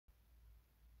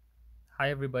Hi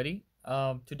everybody.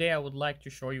 Today I would like to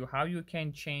show you how you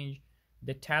can change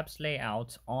the tabs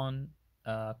layout on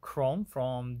Chrome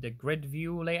from the grid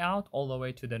view layout all the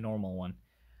way to the normal one.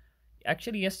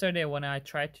 Actually, yesterday when I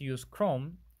tried to use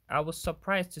Chrome, I was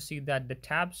surprised to see that the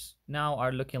tabs now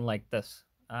are looking like this.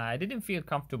 I didn't feel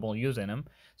comfortable using them,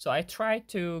 so I tried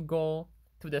to go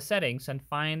to the settings and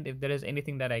find if there is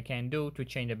anything that I can do to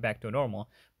change it back to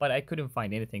normal, but I couldn't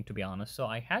find anything, to be honest. So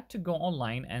I had to go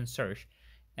online and search,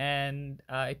 and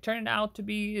it turned out to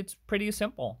be it's pretty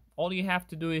simple. All you have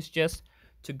to do is just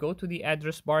to go to the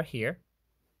address bar here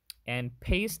and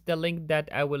paste the link that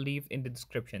I will leave in the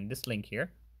description, this link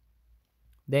here.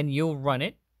 Then you run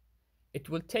it. It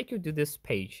will take you to this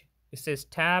page. It says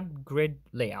tab grid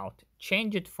layout.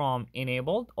 Change it from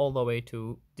enabled all the way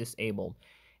to disabled.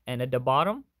 And at the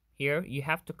bottom here, you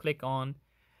have to click on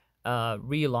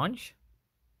relaunch.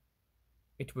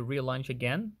 It will relaunch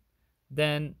again.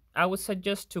 Then I would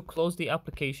suggest to close the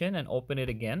application and open it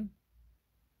again.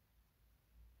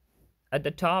 At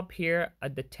the top here,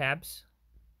 at the tabs,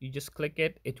 you just click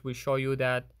it. It will show you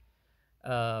that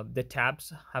the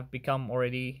tabs have become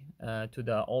already to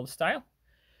the old style.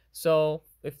 So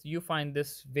if you find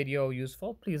this video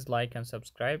useful, please like and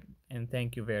subscribe, and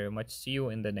thank you very much. See you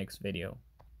in the next video.